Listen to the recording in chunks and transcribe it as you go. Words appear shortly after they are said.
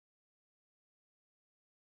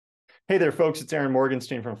Hey there, folks. It's Aaron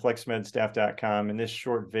Morgenstein from FlexMedStaff.com. In this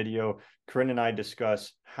short video, Corinne and I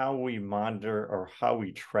discuss how we monitor or how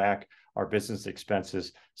we track our business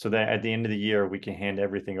expenses so that at the end of the year, we can hand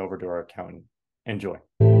everything over to our accountant. Enjoy.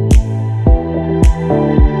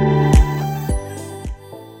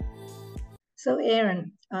 So,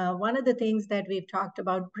 Aaron, one of the things that we've talked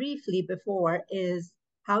about briefly before is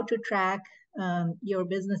how to track your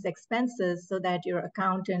business expenses so that your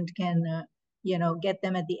accountant can, get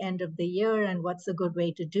them at the end of the year and what's a good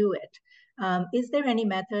way to do it. Is there any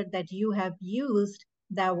method that you have used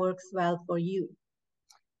that works well for you?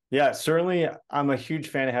 Yeah, certainly. I'm a huge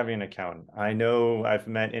fan of having an accountant. I know I've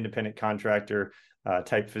met independent contractor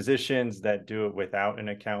type physicians that do it without an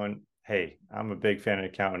accountant. Hey, I'm a big fan of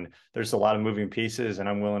an accountant. There's a lot of moving pieces, and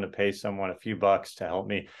I'm willing to pay someone a few bucks to help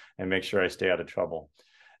me and make sure I stay out of trouble.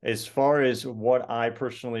 As far as what I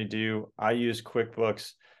personally do, I use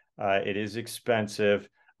QuickBooks. It is expensive,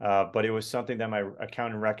 but it was something that my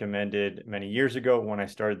accountant recommended many years ago when I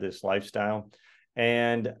started this lifestyle,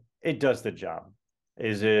 and it does the job.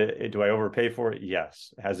 Do I overpay for it?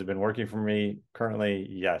 Yes. Has it been working for me currently?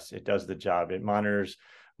 Yes, it does the job. It monitors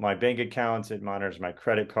my bank accounts, it monitors my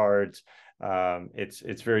credit cards.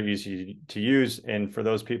 It's very easy to use. And for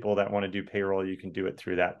those people that want to do payroll, you can do it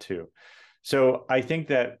through that too. So I think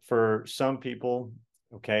that for some people,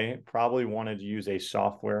 okay, probably wanted to use a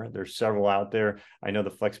software. There's several out there. I know the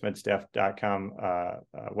flexmedstaff.com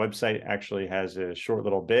website actually has a short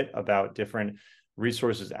little bit about different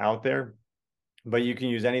resources out there, but you can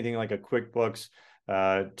use anything like a QuickBooks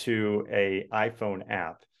to a iPhone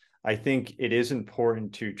app. I think it is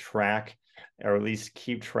important to track or at least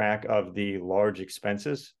keep track of the large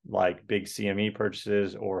expenses like big CME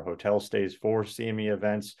purchases or hotel stays for CME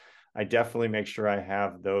events. I definitely make sure I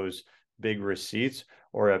have those big receipts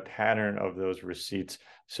or a pattern of those receipts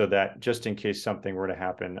so that just in case something were to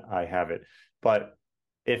happen, I have it. But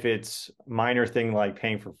if it's minor thing like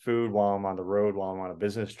paying for food while I'm on the road, while I'm on a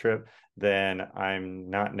business trip, then I'm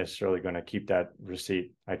not necessarily going to keep that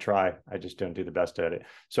receipt. I try, I just don't do the best at it.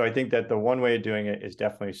 So I think that the one way of doing it is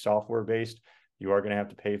definitely software based. You are going to have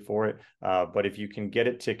to pay for it. But if you can get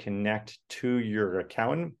it to connect to your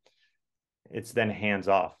accountant, it's then hands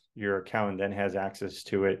off. Your accountant then has access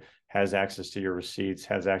to it, has access to your receipts,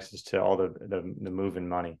 has access to all the moving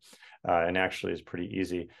money, and actually is pretty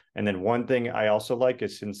easy. And then one thing I also like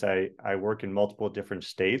is since I work in multiple different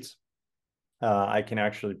states, I can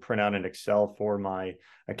actually print out an Excel for my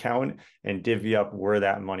account and divvy up where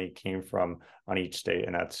that money came from on each state,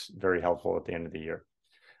 and that's very helpful at the end of the year.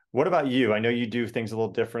 What about you? I know you do things a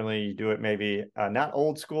little differently. You do it maybe not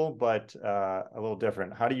old school, but a little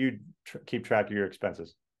different. How do you keep track of your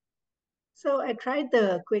expenses? So I tried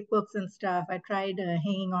the QuickBooks and stuff. I tried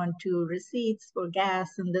hanging on to receipts for gas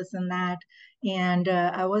and this and that, and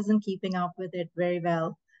I wasn't keeping up with it very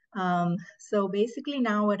well. So basically,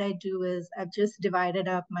 now what I do is I've just divided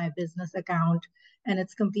up my business account, and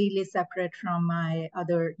it's completely separate from my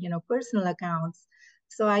other, personal accounts.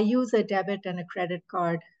 So I use a debit and a credit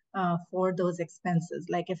card for those expenses.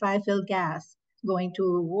 Like if I fill gas going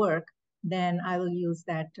to work, then I will use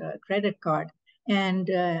that credit card. And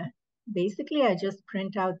basically, I just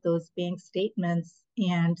print out those bank statements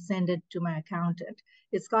and send it to my accountant.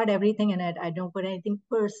 It's got everything in it. I don't put anything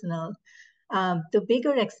personal. The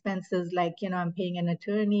bigger expenses, like, I'm paying an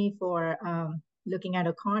attorney for looking at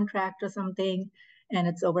a contract or something, and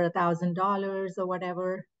it's over $1,000 or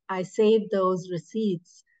whatever, I save those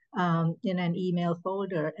receipts in an email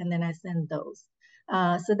folder, and then I send those.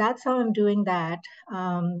 So that's how I'm doing that.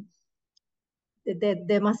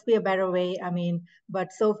 There must be a better way. I mean,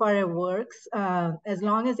 but so far it works. As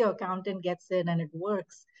long as your accountant gets it and it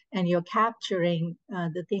works, and you're capturing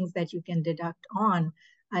the things that you can deduct on,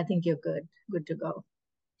 I think you're good to go.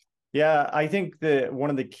 Yeah, I think that one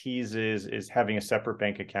of the keys is having a separate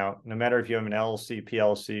bank account. No matter if you have an LLC,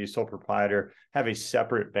 PLC, sole proprietor, have a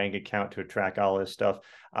separate bank account to track all this stuff.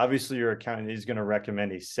 Obviously, your accountant is going to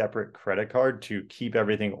recommend a separate credit card to keep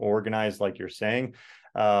everything organized, like you're saying.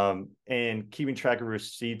 And keeping track of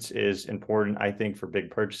receipts is important, I think, for big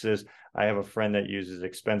purchases. I have a friend that uses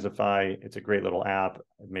Expensify. It's a great little app,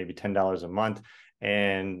 maybe $10 a month,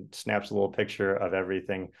 and snaps a little picture of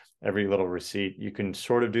everything, every little receipt. You can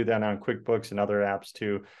sort of do that on QuickBooks and other apps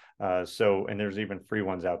too. And there's even free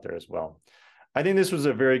ones out there as well. I think this was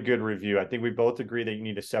a very good review. I think we both agree that you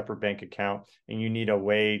need a separate bank account and you need a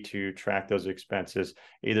way to track those expenses,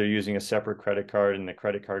 either using a separate credit card and the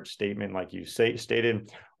credit card statement, like you stated,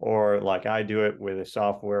 or like I do it with a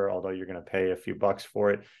software, although you're going to pay a few bucks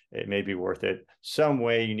for it, it may be worth it. Some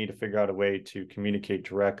way you need to figure out a way to communicate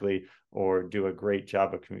directly or do a great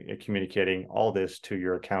job of communicating all this to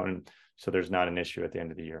your accountant so there's not an issue at the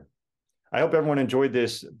end of the year. I hope everyone enjoyed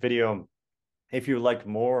this video. If you would like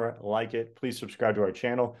more like it, please subscribe to our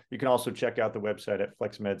channel. You can also check out the website at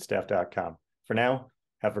flexmedstaff.com. For now,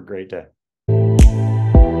 have a great day.